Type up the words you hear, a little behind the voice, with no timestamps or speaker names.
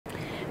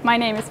My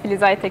name is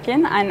Filiz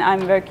Aytekin and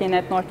I'm working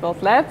at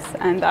Northvolt Labs,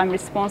 and I'm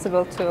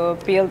responsible to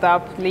build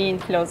up lean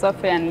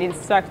philosophy and lean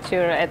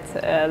structure at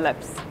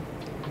labs.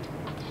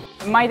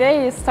 My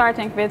day is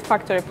starting with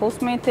factory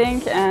pulse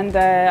meeting, and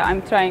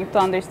I'm trying to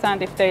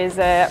understand if there is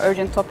an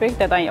urgent topic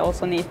that I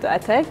also need to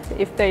attack.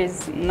 If there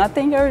is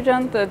nothing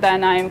urgent,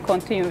 then I'm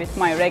continuing with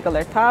my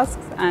regular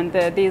tasks, and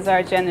these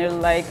are generally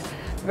like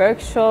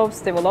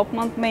workshops,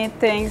 development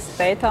meetings,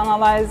 data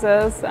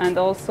analysis, and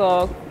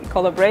also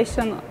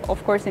collaboration,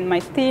 of course, in my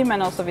team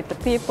and also with the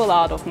people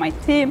out of my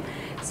team.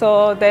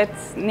 So that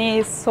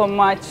needs so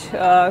much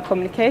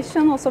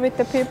communication also with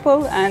the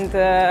people,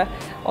 and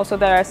also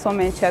there are so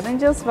many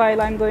challenges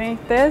while I'm doing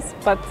this,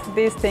 but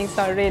these things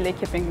are really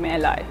keeping me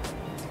alive.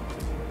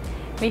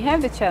 We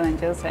have the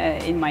challenges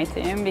in my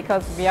team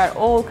because we are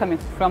all coming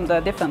from the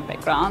different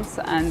backgrounds,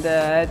 and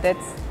that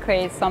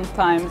creates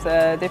sometimes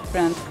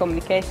different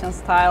communication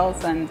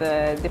styles and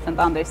different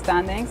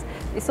understandings.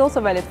 It's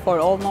also valid for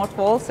all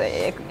Northvolts,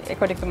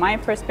 according to my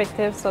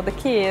perspective, so the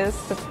key is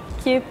to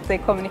keep the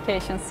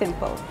communication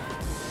simple.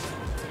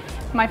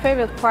 My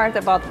favorite part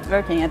about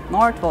working at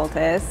Northvolt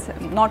is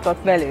Northvolt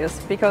values,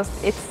 because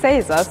it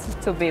says us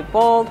to be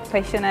bold,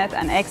 passionate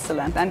and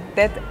excellent, and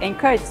that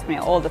encourages me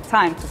all the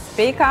time to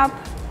speak up,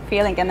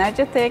 feeling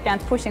energetic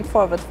and pushing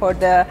forward for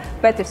the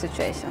better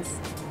situations.